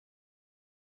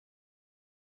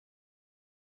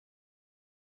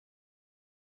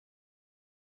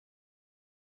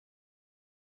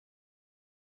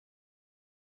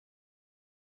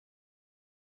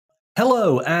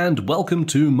Hello and welcome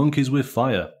to Monkeys with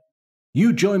Fire.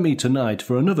 You join me tonight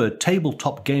for another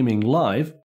Tabletop Gaming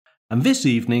Live, and this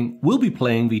evening we'll be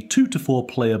playing the 2 to 4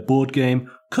 player board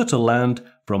game Cutterland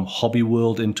from Hobby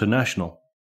World International.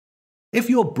 If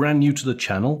you're brand new to the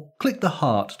channel, click the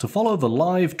heart to follow the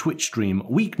live Twitch stream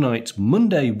weeknights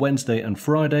Monday, Wednesday and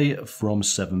Friday from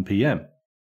 7 PM.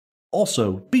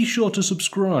 Also, be sure to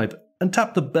subscribe and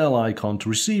tap the bell icon to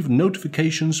receive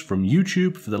notifications from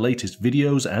YouTube for the latest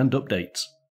videos and updates.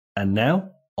 And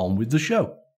now, on with the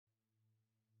show.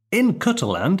 In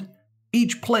Cutterland,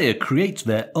 each player creates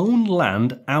their own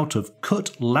land out of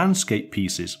cut landscape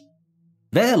pieces.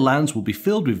 Their lands will be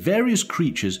filled with various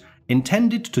creatures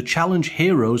intended to challenge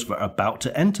heroes that are about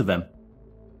to enter them.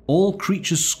 All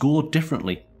creatures score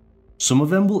differently. Some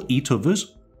of them will eat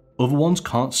others, other ones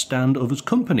can't stand others'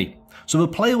 company, so the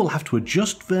player will have to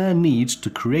adjust their needs to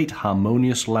create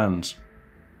harmonious lands.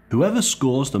 Whoever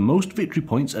scores the most victory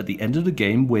points at the end of the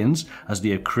game wins, as they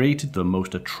have created the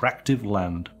most attractive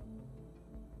land.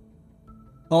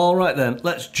 Alright then,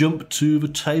 let's jump to the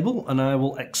table and I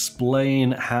will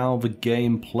explain how the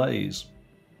game plays.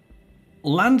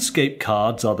 Landscape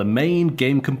cards are the main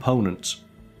game components.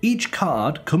 Each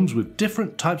card comes with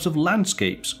different types of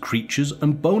landscapes, creatures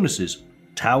and bonuses,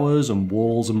 towers and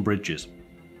walls and bridges.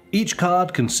 Each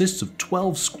card consists of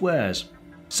 12 squares.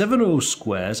 7 of those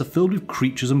squares are filled with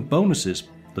creatures and bonuses.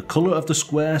 The colour of the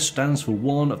square stands for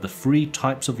one of the 3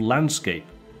 types of landscape.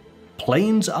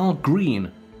 Plains are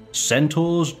green.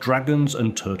 Centaurs, dragons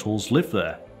and turtles live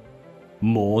there.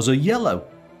 Moors are yellow.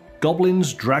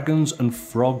 Goblins, dragons and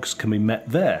frogs can be met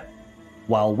there.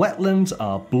 While wetlands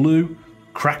are blue,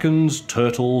 krakens,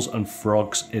 turtles and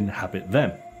frogs inhabit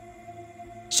them.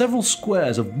 Several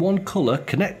squares of one colour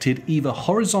connected either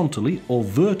horizontally or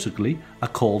vertically are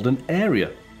called an area.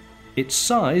 Its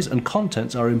size and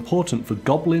contents are important for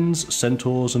goblins,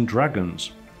 centaurs and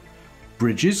dragons.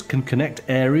 Bridges can connect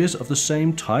areas of the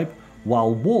same type,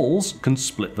 while walls can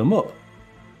split them up.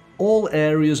 All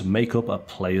areas make up a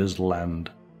player's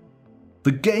land.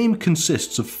 The game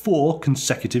consists of 4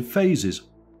 consecutive phases: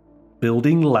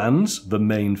 building lands, the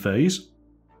main phase,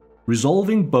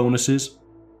 resolving bonuses,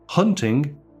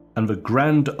 hunting, and the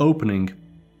grand opening,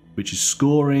 which is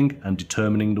scoring and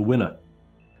determining the winner.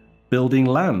 Building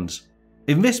lands.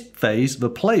 In this phase, the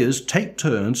players take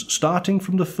turns starting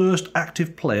from the first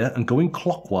active player and going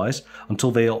clockwise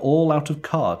until they are all out of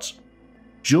cards.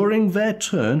 During their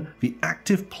turn, the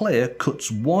active player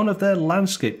cuts one of their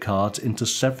landscape cards into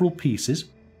several pieces,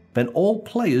 then all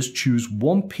players choose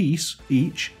one piece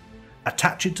each,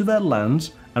 attach it to their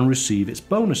lands and receive its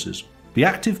bonuses. The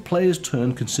active player's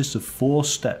turn consists of 4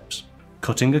 steps: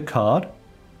 cutting a card,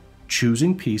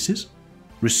 choosing pieces,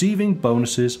 receiving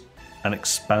bonuses, and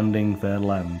expanding their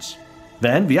lands.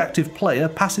 Then the active player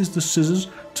passes the scissors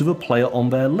to the player on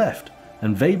their left,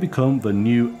 and they become the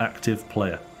new active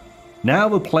player. Now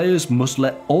the players must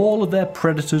let all of their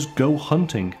predators go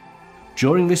hunting.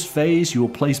 During this phase, you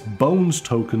will place bones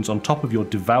tokens on top of your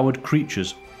devoured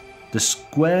creatures. The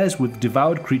squares with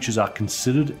devoured creatures are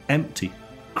considered empty.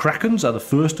 Krakens are the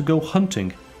first to go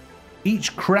hunting.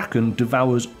 Each kraken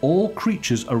devours all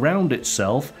creatures around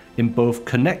itself in both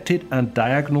connected and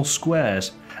diagonal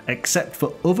squares, except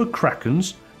for other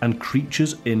krakens and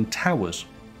creatures in towers.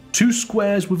 2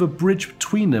 squares with a bridge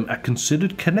between them are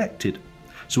considered connected.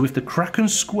 So if the kraken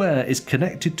square is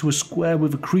connected to a square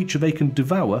with a creature they can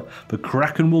devour, the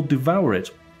kraken will devour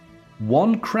it.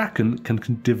 One kraken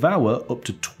can devour up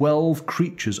to 12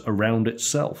 creatures around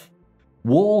itself.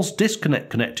 Walls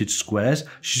disconnect connected squares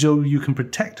so you can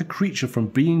protect a creature from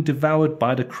being devoured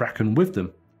by the kraken with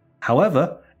them.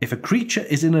 However, if a creature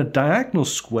is in a diagonal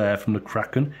square from the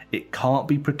kraken, it can't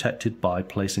be protected by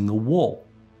placing a wall.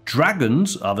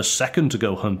 Dragons are the second to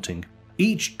go hunting.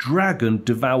 Each dragon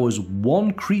devours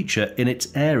one creature in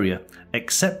its area,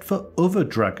 except for other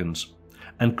dragons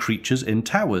and creatures in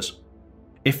towers.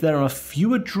 If there are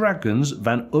fewer dragons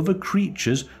than other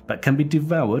creatures that can be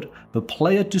devoured, the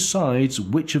player decides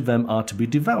which of them are to be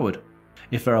devoured.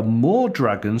 If there are more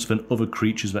dragons than other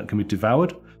creatures that can be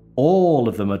devoured, all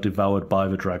of them are devoured by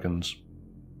the dragons.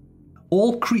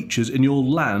 All creatures in your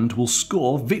land will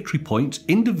score victory points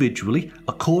individually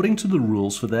according to the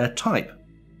rules for their type.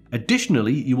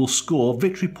 Additionally, you will score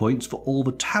victory points for all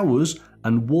the towers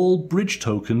and wall bridge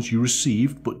tokens you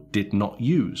received but did not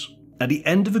use. At the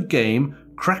end of the game,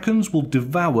 krakens will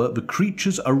devour the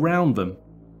creatures around them.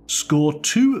 Score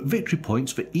 2 victory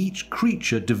points for each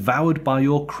creature devoured by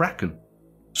your kraken.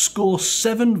 Score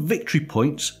 7 victory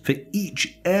points for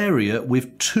each area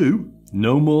with 2,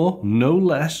 no more, no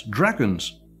less,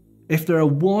 dragons. If there are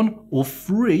 1 or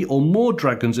 3 or more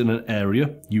dragons in an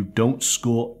area, you don't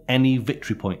score any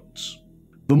victory points.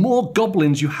 The more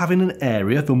goblins you have in an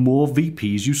area, the more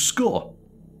VPs you score.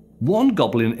 1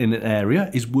 goblin in an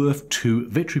area is worth 2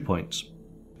 victory points.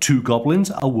 2 goblins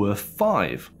are worth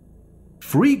 5.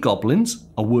 3 goblins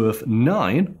are worth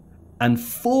 9, and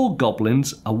 4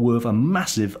 goblins are worth a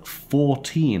massive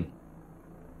 14.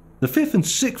 The 5th and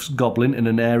 6th goblin in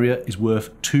an area is worth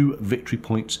 2 victory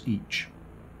points each.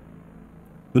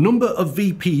 The number of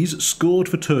VPs scored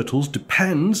for turtles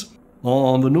depends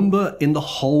on the number in the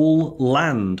whole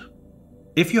land.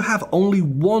 If you have only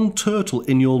 1 turtle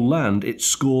in your land, it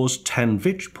scores 10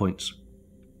 victory points.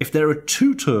 If there are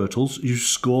 2 turtles, you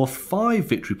score 5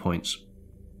 victory points.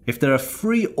 If there are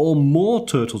 3 or more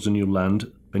turtles in your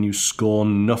land, then you score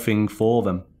nothing for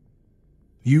them.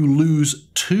 You lose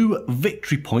 2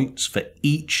 victory points for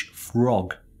each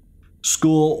frog.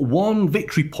 Score 1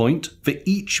 victory point for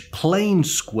each plane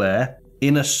square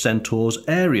in a centaur's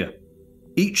area.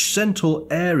 Each centaur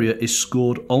area is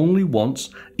scored only once,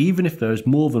 even if there is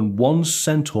more than 1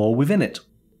 centaur within it.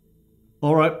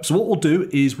 Alright, so what we'll do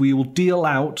is we will deal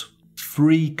out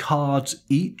 3 cards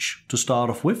each to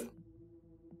start off with.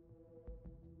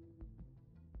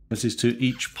 This is to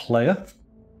each player.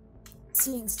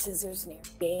 Seeing scissors near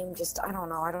game, I don't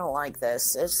know, I don't like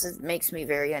this. It makes me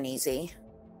very uneasy.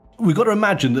 We've got to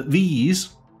imagine that these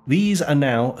are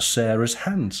now Sarah's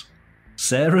hands.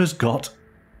 Sarah's got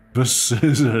the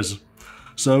scissors.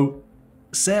 So,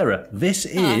 Sarah, this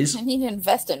is... I need to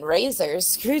invest in razors.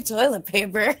 Screw toilet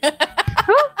paper.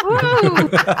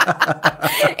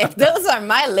 If those are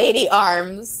my lady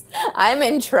arms, I'm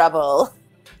in trouble.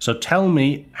 So tell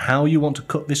me how you want to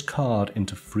cut this card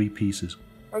into 3 pieces.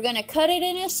 We're going to cut it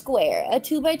in a square, a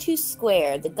 2x2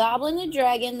 square. The goblin, the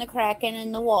dragon, the kraken,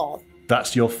 and the wall.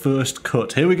 That's your first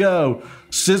cut. Here we go.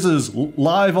 Scissors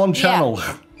live on channel.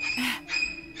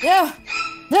 Yeah.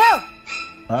 No.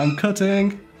 I'm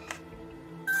cutting.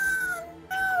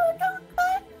 No, don't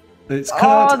cut. It's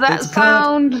cut. Oh, that it's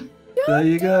sound. Cut. There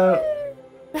you go.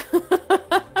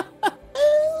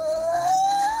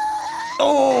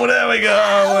 Oh, there we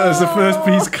go. There's the first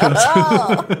piece cut.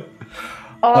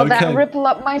 Oh, okay. that ripple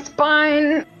up my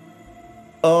spine.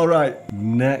 All right.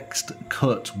 Next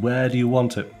cut. Where do you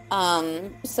want it?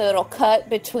 So it'll cut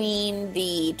between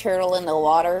the turtle and the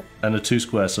water. And the 2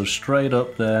 squares. So straight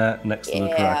up there next to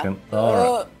the kraken. All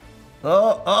right.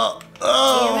 Oh.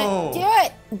 Damn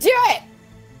it. Do it.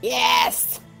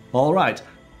 Yes. All right.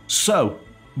 So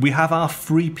we have our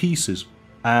 3 pieces.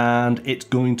 And it's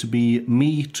going to be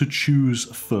me to choose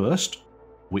first.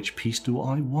 Which piece do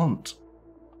I want?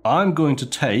 I'm going to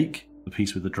take the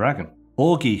piece with the dragon.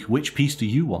 Augie, which piece do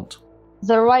you want?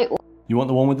 The right one. You want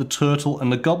the one with the turtle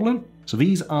and the goblin? So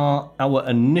these are our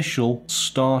initial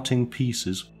starting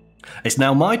pieces. It's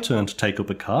now my turn to take up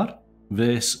a card.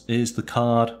 This is the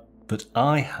card that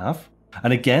I have.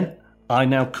 And again, I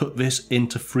now cut this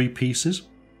into 3 pieces.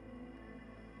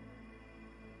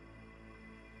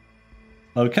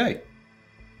 Okay.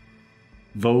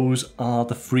 Those are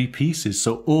the 3 pieces.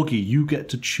 So Augie, you get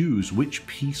to choose. Which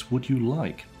piece would you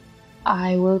like?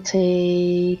 I will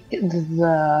take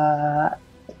the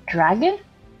dragon.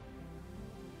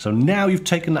 So now you've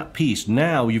taken that piece.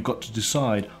 Now you've got to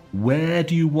decide, where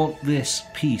do you want this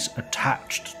piece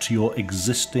attached to your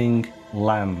existing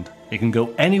land? It can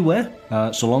go anywhere,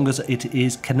 so long as it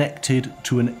is connected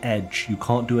to an edge. You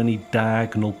can't do any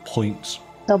diagonal points.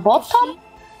 The bottom?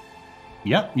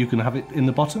 Yeah, you can have it in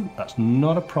the bottom. That's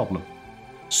not a problem.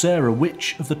 Sarah,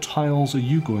 which of the tiles are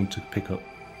you going to pick up?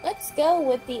 Let's go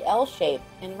with the L shape,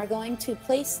 and we're going to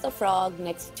place the frog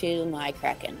next to my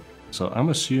kraken. So I'm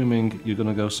assuming you're going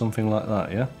to go something like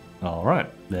that, yeah? All right,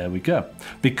 there we go.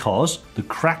 Because the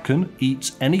kraken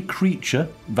eats any creature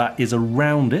that is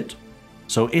around it.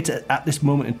 So it, at this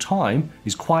moment in time,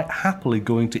 is quite happily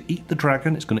going to eat the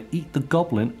dragon, it's going to eat the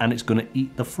goblin, and it's going to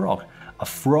eat the frog. A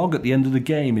frog at the end of the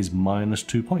game is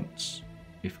 -2 points.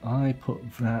 If I put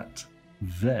that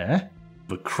there,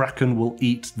 the kraken will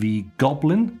eat the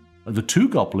goblin, the 2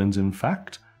 goblins in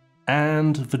fact,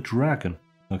 and the dragon.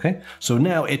 Okay, so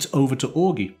now it's over to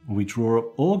Augie. We draw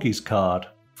up Augie's card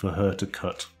for her to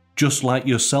cut. Just like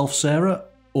yourself, Sarah,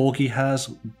 Augie has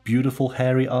beautiful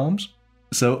hairy arms.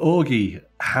 So Augie,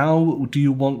 how do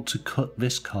you want to cut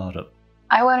this card up?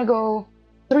 I want to go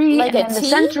 3, Like and a then the T?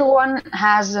 center one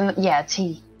has a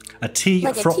T. A T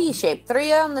Like a T shape.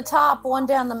 3 on the top, 1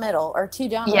 down the middle, or 2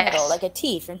 down the Yes. middle, like a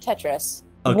T from Tetris.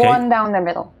 Okay. 1 down the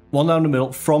middle. 1 down the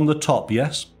middle from the top,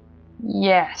 yes?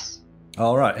 Yes.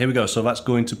 All right, here we go. So that's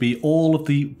going to be all of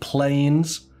the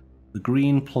planes, the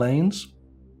green planes.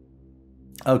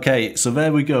 Okay, so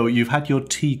there we go. You've had your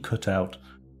T cut out.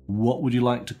 What would you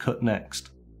like to cut next?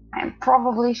 I'm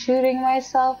probably shooting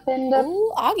myself in the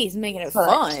Ooh, Augie's making it foot.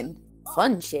 fun.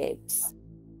 Fun shapes.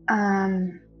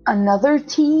 Another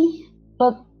T,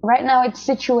 but right now it's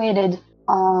situated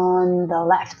on the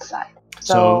left side.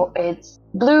 So it's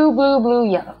blue, blue, blue,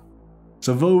 yellow.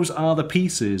 So those are the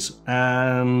pieces,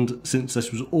 and since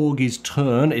this was Augie's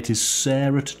turn, it is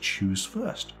Sarah to choose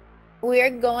first.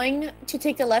 We're going to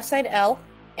take the left side L,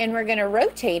 and we're going to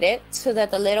rotate it so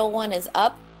that the little one is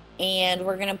up, and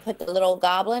we're going to put the little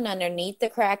goblin underneath the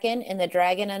kraken and the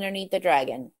dragon underneath the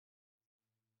dragon.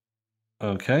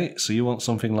 Okay, so you want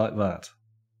something like that.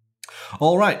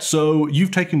 All right, so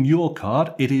you've taken your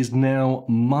card. It is now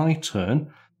my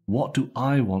turn. What do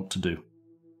I want to do?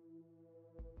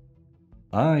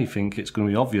 I think it's going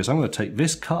to be obvious. I'm going to take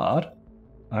this card.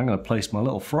 I'm going to place my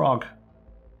little frog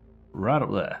right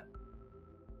up there.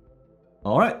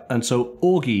 All right, and so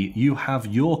Augie, you have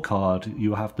your card.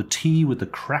 You have the T with the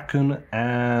kraken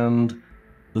and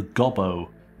the gobbo.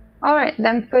 All right,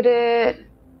 then put it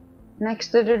next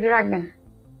to the dragon.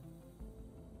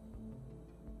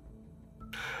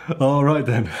 All right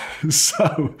then.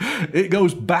 So it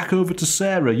goes back over to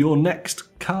Sarah. Your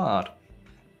next card.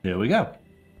 Here we go.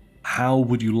 How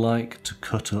would you like to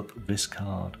cut up this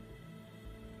card?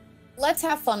 Let's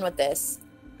have fun with this.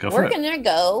 We're going to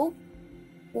go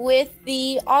with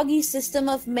the Augie system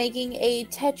of making a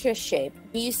Tetris shape.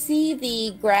 You see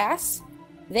the grass,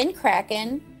 then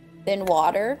kraken, then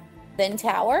water, then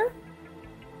tower?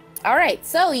 All right,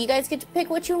 so you guys get to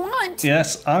pick what you want.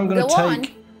 Yes, I'm going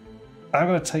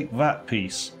to take that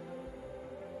piece.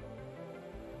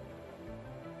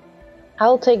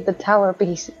 I'll take the tower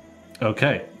piece.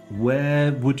 Okay,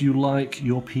 where would you like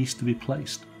your piece to be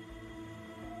placed?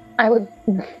 I would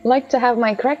like to have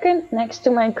my kraken next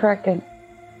to my kraken.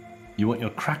 You want your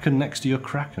kraken next to your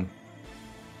kraken.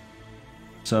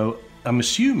 So I'm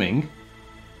assuming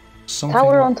something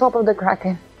Tower on top of the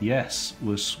kraken. Yes,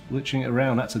 we're switching it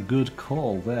around. That's a good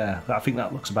call there. I think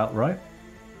that looks about right.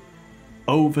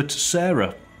 Over to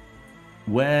Sarah.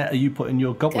 Where are you putting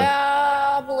your goblin?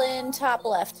 Goblin top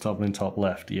left. Goblin top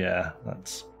left, yeah.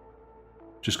 That's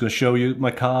just going to show you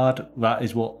my card. That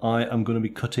is what I am going to be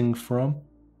cutting from.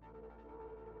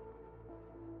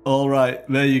 All right,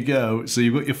 there you go. So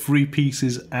you've got your 3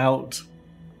 pieces out,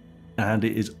 and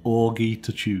it is Augie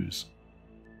to choose.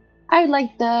 I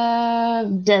like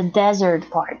the desert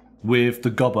part. With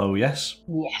the gobbo, yes?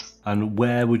 Yes. And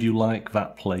where would you like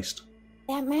that placed?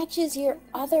 That matches your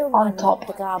other one top. with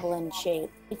the goblin shape.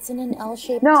 It's in an L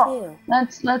shape No, too.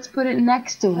 let's put it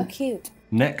next to How it. cute.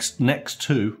 Next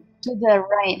to? To the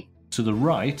right. To the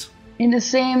right? In the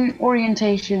same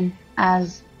orientation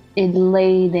as it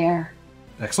lay there.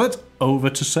 Excellent. Over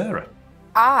to Sarah.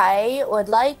 I would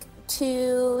like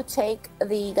to take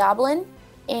the goblin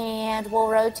and we'll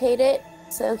rotate it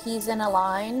so he's in a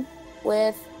line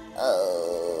with,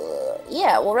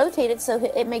 we'll rotate it so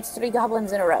it makes 3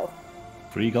 goblins in a row.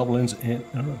 3 goblins in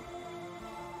a row.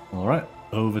 All right,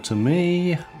 over to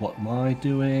me. What am I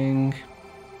doing?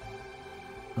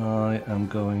 I am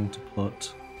going to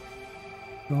put...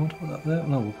 Do I want to put that there?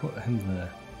 No, we'll put him there.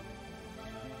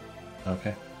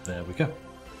 Okay, there we go.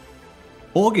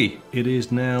 Augie, it is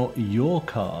now your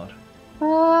card.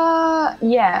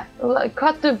 Yeah.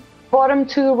 Cut the bottom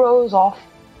 2 rows off.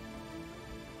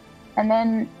 And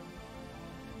then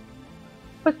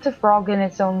put the frog in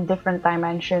its own different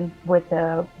dimension with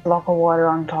a block of water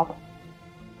on top.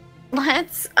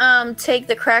 Let's take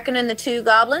the kraken and the 2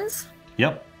 goblins.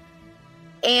 Yep.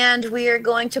 And we are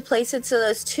going to place it so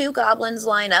those 2 goblins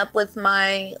line up with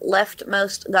my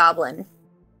leftmost goblin.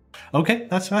 Okay,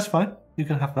 that's fine. You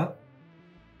can have that.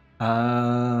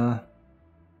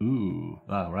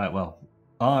 Right, well,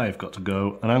 I've got to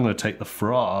go, and I'm going to take the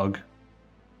frog.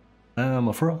 I'm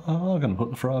a frog, I'm going to put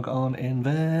the frog on in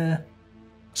there.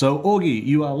 So, Augie,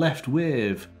 you are left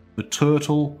with the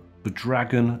turtle, the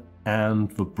dragon,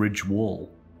 and the bridge wall.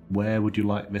 Where would you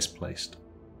like this placed?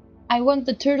 I want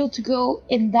the turtle to go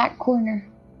in that corner.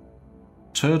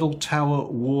 Turtle, tower,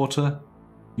 water.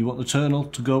 You want the turtle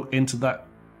to go into that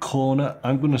corner?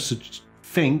 I'm going to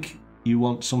think you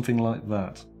want something like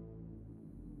that.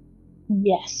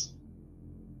 Yes.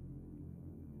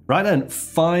 Right then,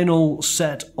 final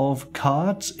set of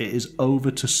cards. It is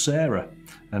over to Sarah,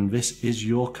 and this is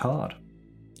your card.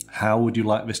 How would you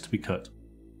like this to be cut?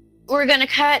 We're going to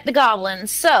cut the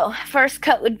goblins. So, first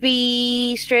cut would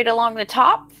be straight along the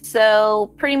top.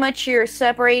 So, pretty much you're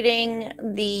separating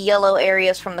the yellow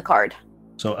areas from the card.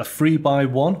 So, a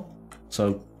 3x1.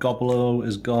 So, Goblo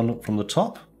is gone from the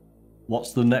top.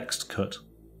 What's the next cut?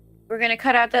 We're going to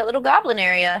cut out that little goblin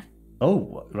area.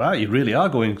 Oh, right, you really are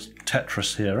going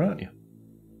Tetris here, aren't you?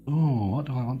 Oh, what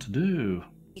do I want to do?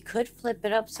 You could flip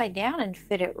it upside down and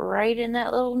fit it right in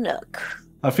that little nook.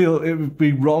 I feel it would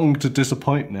be wrong to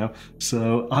disappoint now,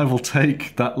 so I will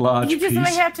take that large piece. You just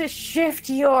might have to shift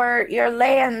your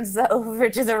lands over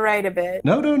to the right a bit.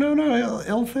 No,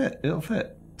 it'll fit. It'll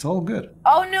fit. It's all good.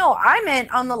 Oh no, I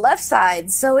meant on the left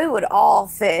side, so it would all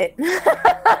fit.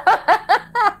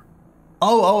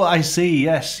 Oh, I see.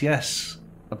 Yes.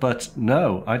 But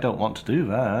no, I don't want to do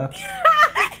that.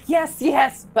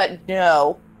 Yes, but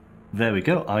no. There we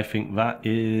go. I think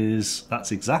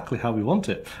that's exactly how we want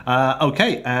it.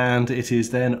 Okay, and it is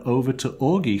then over to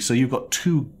Augie. So you've got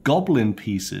 2 goblin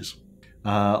pieces.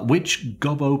 Which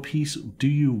gobbo piece do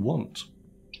you want?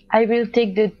 I will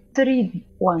take the 3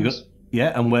 ones.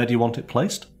 Yeah, and where do you want it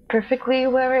placed? Perfectly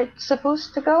where it's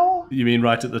supposed to go. You mean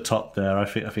right at the top there? I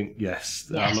think yes.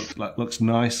 That looks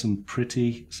nice and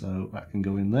pretty, so that can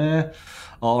go in there.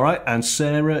 All right, and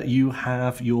Sarah, you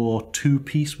have your 2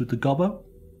 piece with the gobbo.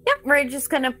 Yep, we're just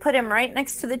gonna put him right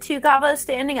next to the 2 gobbos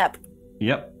standing up.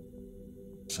 Yep.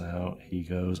 So he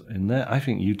goes in there. I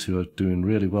think you 2 are doing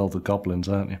really well, the goblins,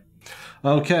 aren't you?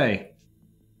 Okay.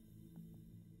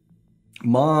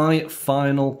 My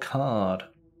final card.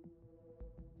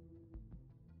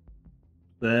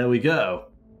 There we go.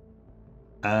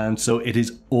 And so it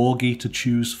is Augie to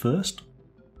choose first.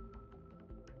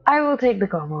 I will take the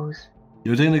gobbos.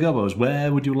 You're taking the gobbos.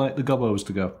 Where would you like the gobbos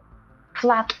to go?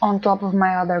 Flat on top of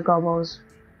my other gobbos,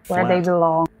 where they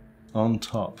belong. On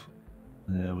top.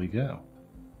 There we go.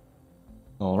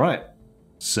 All right.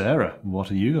 Sarah,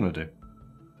 what are you going to do?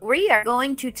 We are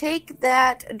going to take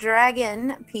that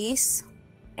dragon piece,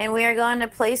 and we are going to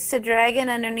place the dragon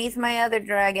underneath my other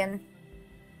dragon.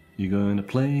 You're going to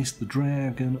place the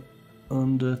dragon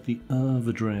under the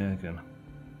other dragon.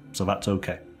 So that's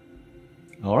okay.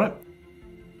 All right.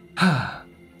 How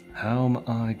am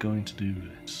I going to do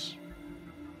this?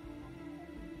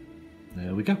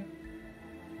 There we go.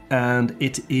 And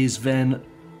it is then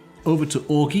over to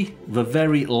Augie, the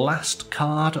very last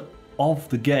card of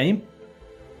the game.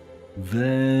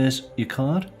 There's your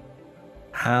card.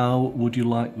 How would you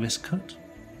like this cut?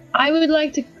 I would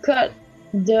like to cut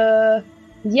the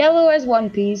yellow as one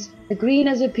piece, the green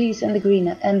as a piece, and the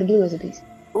blue as a piece.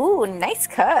 Ooh, nice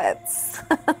cuts.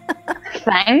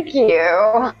 Thank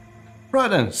you. Right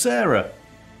then, Sarah,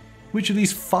 which of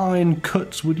these fine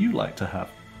cuts would you like to have?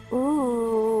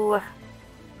 Ooh.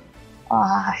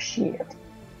 Ah, shit.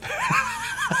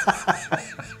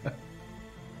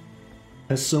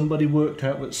 Has somebody worked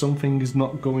out that something is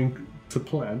not going to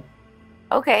plan?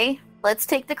 Okay, let's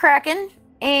take the Kraken,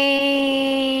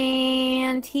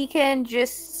 and he can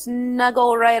just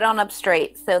snuggle right on up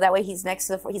straight, so that way he's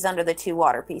he's under the 2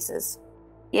 water pieces.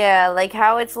 Yeah, like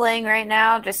how it's laying right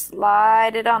now, just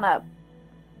slide it on up.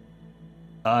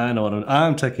 I know what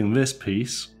I'm taking this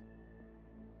piece.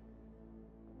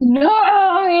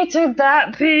 No, you took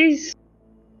that piece.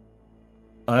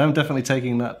 I am definitely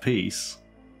taking that piece.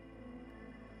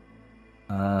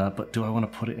 But do I want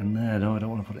to put it in there? No, I don't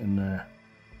want to put it in there.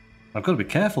 I've got to be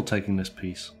careful taking this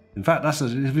piece. In fact, this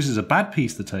is a bad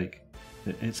piece to take.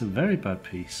 It's a very bad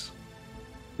piece.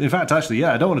 In fact, actually,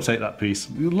 yeah, I don't want to take that piece.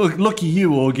 Lucky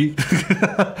you, Augie.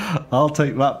 I'll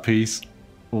take that piece.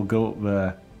 We'll go up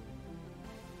there.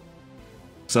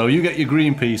 So you get your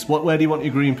green piece. Where do you want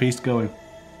your green piece going?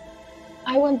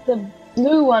 I want the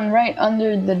blue one right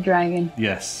under the dragon.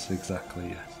 Yes, exactly,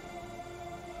 yes.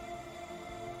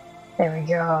 There we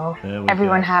go.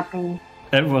 Everyone happy.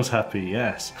 Everyone's happy,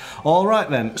 yes. All right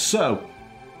then, so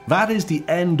that is the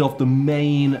end of the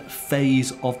main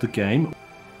phase of the game.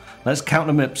 Let's count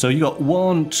them up. So you got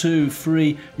 1, 2,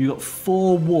 3, you got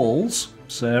 4 walls,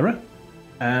 Sarah,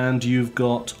 and you've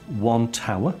got 1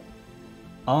 tower.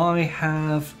 I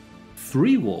have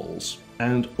 3 walls,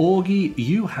 and Augie,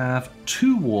 you have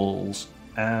 2 walls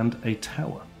and a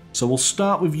tower. So we'll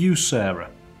start with you, Sarah.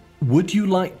 Would you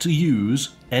like to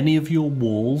use any of your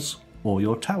walls or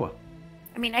your tower?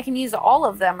 I mean, I can use all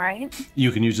of them, right?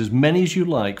 You can use as many as you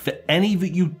like. For any that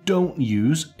you don't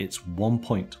use, it's 1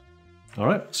 point. All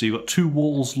right, so you've got 2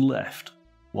 walls left.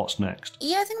 What's next?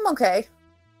 Yeah, I think I'm okay.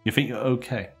 You think you're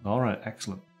okay? All right,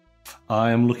 excellent.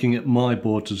 I am looking at my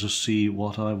board to just see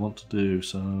what I want to do.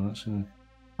 So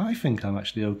I think I'm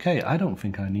actually okay. I don't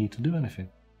think I need to do anything.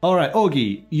 All right,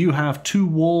 Augie, you have 2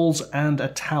 walls and a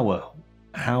tower.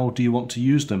 How do you want to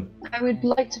use them? I would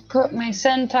like to put my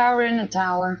centaur in a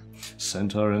tower.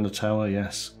 Centaur in the tower,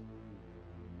 yes.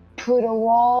 Put a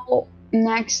wall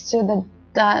next to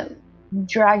that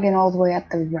dragon all the way at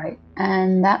the right.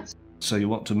 And that's... So you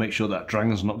want to make sure that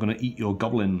dragon's not going to eat your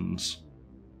goblins.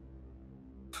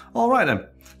 All right then.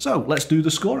 So let's do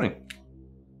the scoring.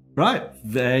 Right,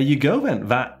 there you go then.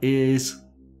 That is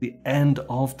the end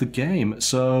of the game.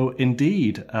 So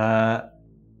indeed,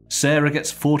 Sarah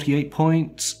gets 48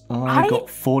 points. I got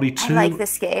 42. I like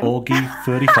this game. Augie,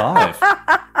 35.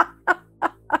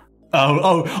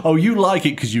 Oh, you like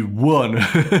it because you won.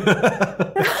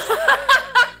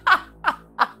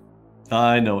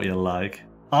 I know what you like.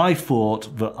 I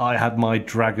thought that I had my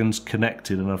dragons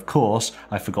connected, and of course,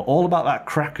 I forgot all about that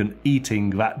kraken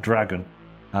eating that dragon.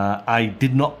 I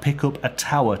did not pick up a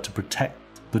tower to protect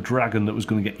the dragon that was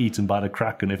going to get eaten by the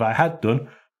kraken. If I had done,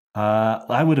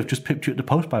 I would have just pipped you at the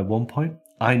post by 1 point.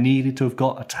 I needed to have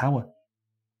got a tower.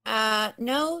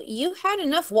 No, you had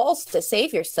enough walls to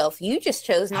save yourself. You just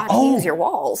chose not to use your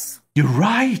walls. You're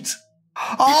right.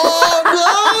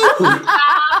 Oh,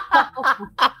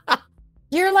 no!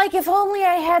 You're like, if only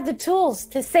I had the tools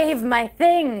to save my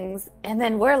things. And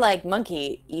then we're like,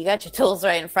 Monkey, you got your tools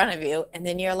right in front of you. And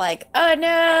then you're like, oh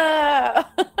no.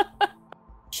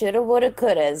 Shoulda, woulda,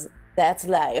 couldas. That's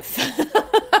life.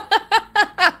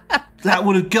 That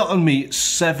would have gotten me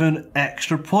 7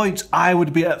 extra points. I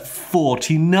would be at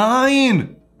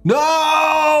 49.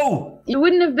 No! You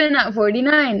wouldn't have been at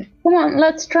 49. Come on,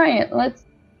 let's try it.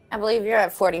 I believe you're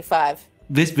at 45.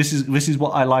 This is what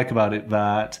I like about it,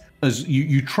 that as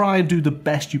you try and do the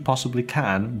best you possibly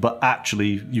can, but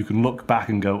actually you can look back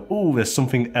and go, oh, there's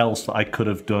something else that I could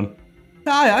have done.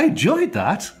 I enjoyed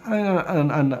that,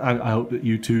 and I hope that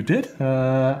you two did.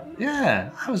 Yeah,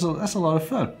 that's a lot of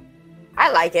fun. I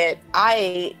like it.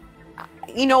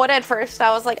 You know what, at first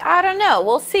I was like, I don't know,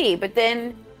 we'll see. But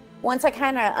then once I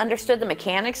kind of understood the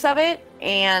mechanics of it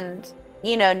and,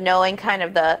 knowing kind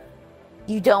of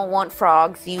you don't want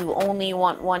frogs, you only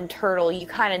want one turtle, you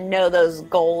kind of know those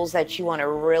goals that you want to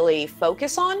really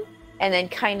focus on and then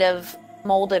kind of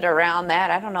mold it around that.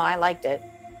 I don't know, I liked it.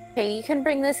 Okay, you can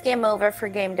bring this game over for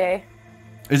game day.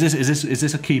 Is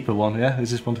this a keeper one, yeah? Is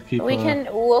this one to keep?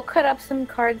 We'll cut up some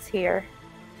cards here.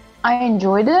 I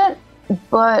enjoyed it,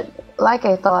 but like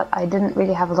I thought, I didn't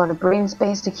really have a lot of brain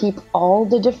space to keep all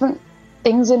the different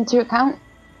things into account.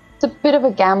 It's a bit of a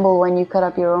gamble when you cut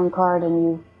up your own card and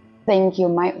you think you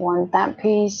might want that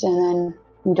piece and then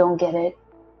you don't get it.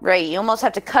 Right, you almost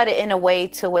have to cut it in a way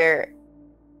to where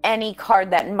any card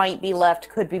that might be left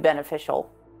could be beneficial.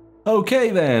 Okay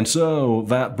then, so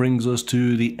that brings us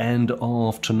to the end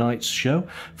of tonight's show.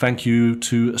 Thank you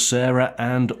to Sarah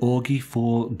and Augie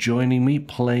for joining me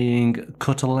playing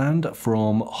Cutterland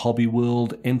from Hobby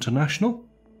World International.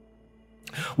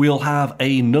 We'll have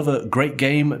another great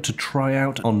game to try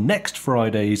out on next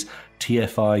Friday's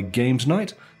TFI Games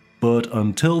Night, but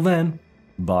until then,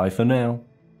 bye for now.